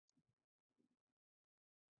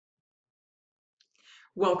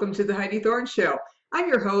Welcome to the Heidi Thorne Show. I'm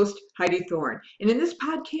your host, Heidi Thorne, and in this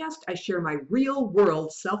podcast, I share my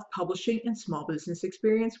real-world self-publishing and small business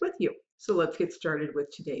experience with you. So let's get started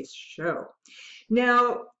with today's show.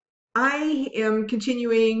 Now, I am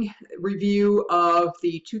continuing review of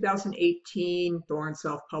the 2018 Thorne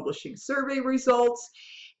Self Publishing Survey results,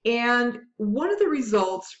 and one of the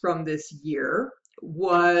results from this year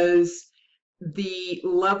was the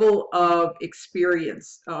level of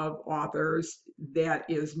experience of authors that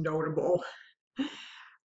is notable.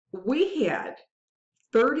 We had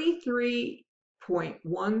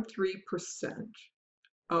 33.13%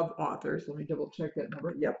 of authors, let me double check that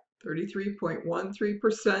number, yep,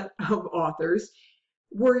 33.13% of authors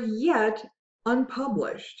were yet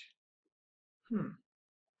unpublished.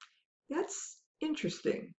 That's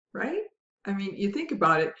interesting, right? I mean, you think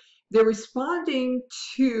about it, they're responding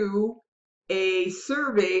to a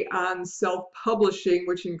survey on self-publishing,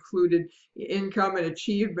 which included income and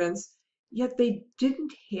achievements, yet they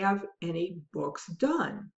didn't have any books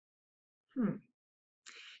done.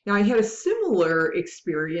 Now, I had a similar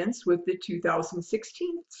experience with the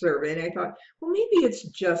 2016 survey, and I thought, well, maybe it's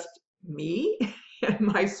just me and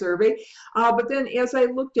my survey. But then as I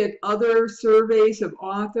looked at other surveys of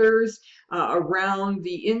authors around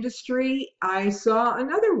the industry, I saw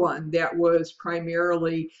another one that was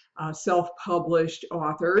primarily self-published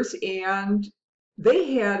authors, and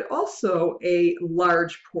they had also a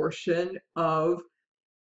large portion of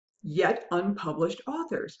yet unpublished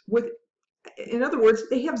authors. In other words,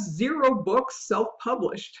 they have 0 books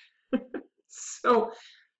self-published. So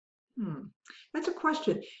that's a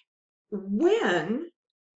question. When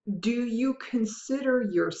do you consider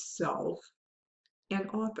yourself an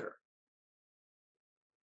author?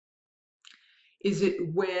 Is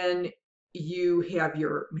it when you have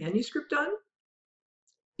your manuscript done?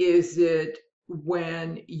 Is it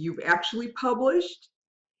when you've actually published?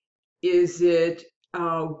 Is it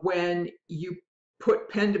when you put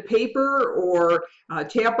pen to paper or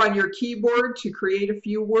tap on your keyboard to create a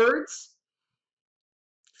few words?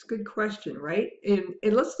 It's a good question, right? And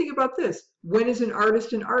let's think about this. When is an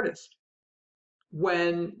artist an artist?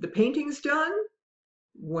 When the painting's done?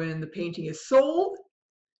 When the painting is sold?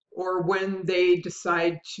 Or when they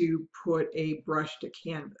decide to put a brush to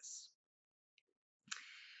canvas?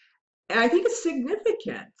 And I think it's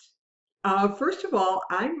significant. First of all,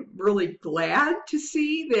 I'm really glad to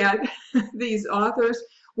see that these authors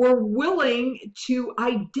were willing to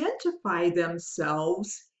identify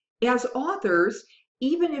themselves as authors,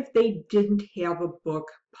 even if they didn't have a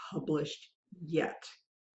book published yet.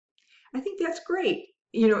 I think that's great.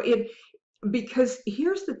 Because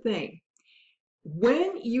here's the thing.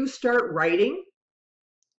 When you start writing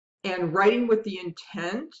and writing with the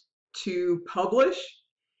intent to publish,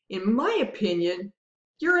 in my opinion,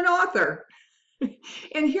 you're an author.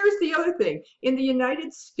 And here's the other thing. In the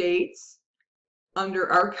United States,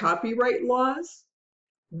 under our copyright laws,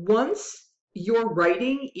 once your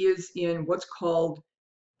writing is in what's called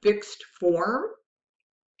fixed form,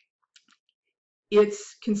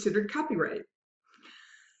 it's considered copyrighted.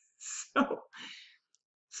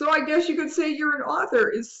 So I guess you could say you're an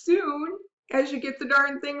author as soon as you get the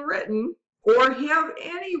darn thing written or have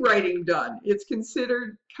any writing done. It's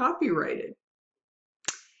considered copyrighted.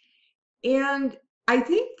 And I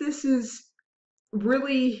think this is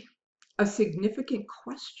really a significant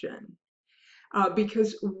question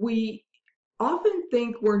because we often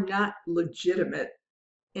think we're not legitimate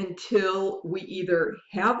until we either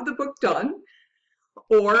have the book done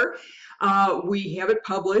or we have it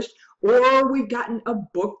published or we've gotten a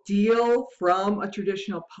book deal from a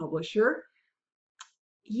traditional publisher.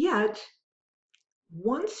 Yet,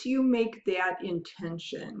 once you make that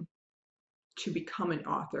intention to become an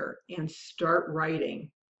author and start writing,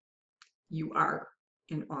 you are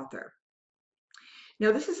an author.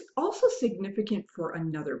 Now, this is also significant for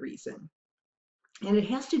another reason, and it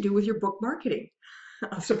has to do with your book marketing,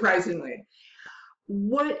 surprisingly.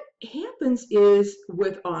 What happens is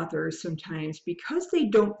with authors sometimes, because they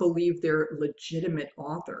don't believe they're legitimate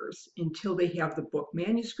authors until they have the book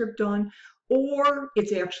manuscript done or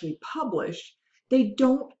it's actually published, they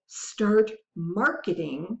don't start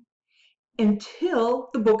marketing until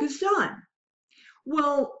the book is done.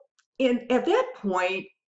 Well, at that point,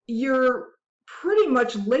 you're pretty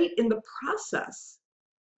much late in the process.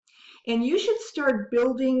 And you should start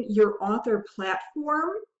building your author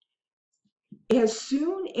platform as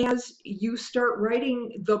soon as you start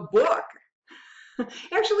writing the book.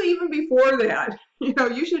 Actually, even before that,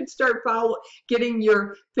 you should start getting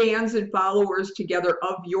your fans and followers together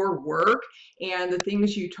of your work and the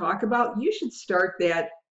things you talk about. You should start that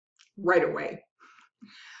right away.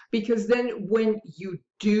 because then when you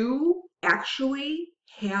do actually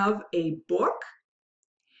have a book,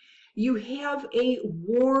 you have a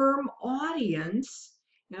warm audience.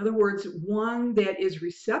 In other words, one that is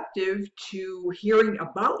receptive to hearing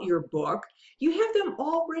about your book. You have them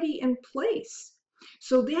already in place.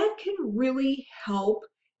 So that can really help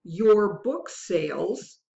your book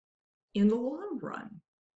sales in the long run.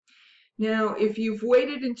 Now, if you've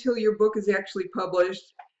waited until your book is actually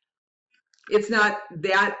published, it's not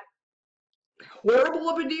that horrible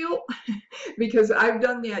of a deal because I've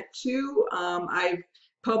done that too. I've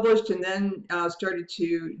published and then started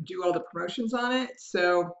to do all the promotions on it.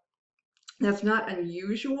 So that's not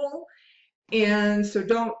unusual. And so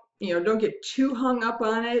don't get too hung up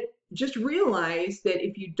on it. Just realize that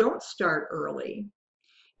if you don't start early,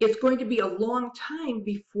 it's going to be a long time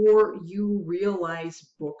before you realize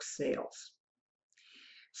book sales.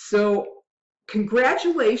 So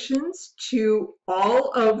congratulations to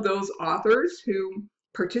all of those authors who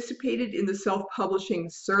participated in the self-publishing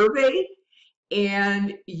survey,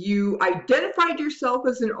 and you identified yourself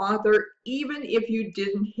as an author even if you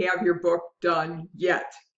didn't have your book done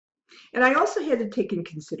yet. And I also had to take in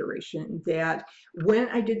consideration that when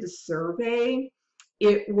I did the survey,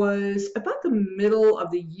 it was about the middle of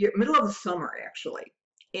the year, middle of the summer actually.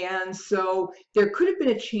 And so there could have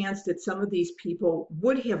been a chance that some of these people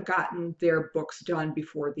would have gotten their books done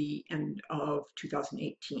before the end of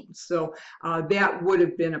 2018. So that would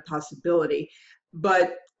have been a possibility.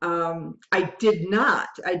 But I did not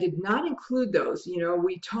include those. You know,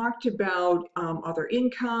 we talked about other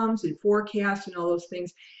incomes and forecasts and all those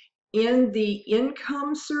things. In the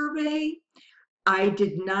income survey, I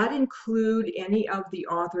did not include any of the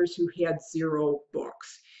authors who had 0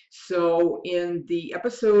 books. So in the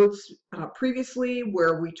episodes previously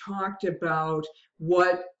where we talked about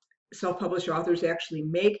what self-published authors actually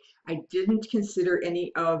make, I didn't consider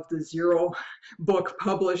any of the 0 book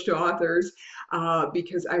published authors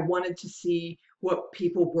because I wanted to see what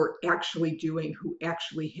people were actually doing who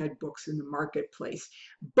actually had books in the marketplace.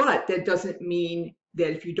 But that doesn't mean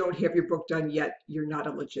that if you don't have your book done yet, you're not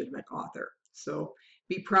a legitimate author. So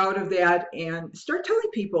be proud of that and start telling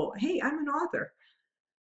people, hey, I'm an author.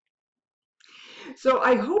 So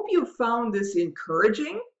I hope you found this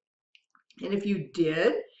encouraging. And if you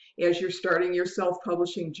did, as you're starting your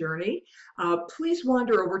self-publishing journey, please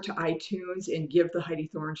wander over to iTunes and give the Heidi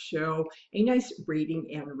Thorne Show a nice rating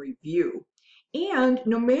and review. And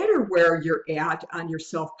no matter where you're at on your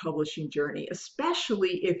self-publishing journey,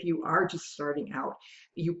 especially if you are just starting out,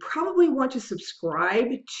 you probably want to subscribe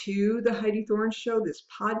to the Heidi Thorne Show, this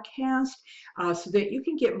podcast, so that you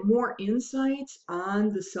can get more insights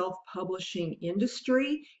on the self-publishing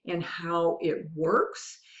industry and how it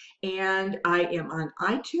works. And I am on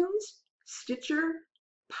iTunes, Stitcher,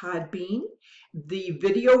 Podbean. The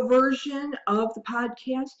video version of the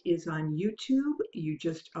podcast is on YouTube. You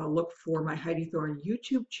just look for my Heidi Thorne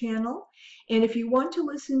YouTube channel. And if you want to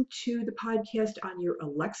listen to the podcast on your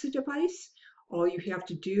Alexa device, all you have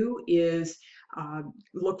to do is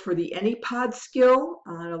look for the AnyPod skill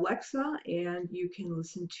on Alexa, and you can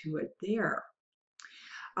listen to it there.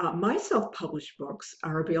 My self-published books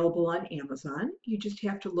are available on Amazon. You just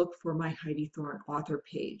have to look for my Heidi Thorne author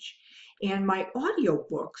page. And my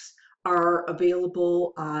audiobooks are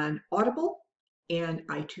available on Audible and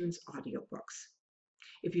iTunes audiobooks.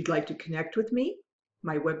 If you'd like to connect with me,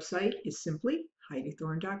 my website is simply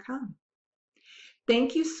HeidiThorne.com.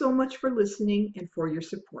 Thank you so much for listening and for your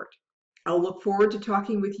support. I'll look forward to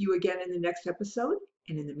talking with you again in the next episode.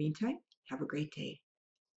 And in the meantime, have a great day.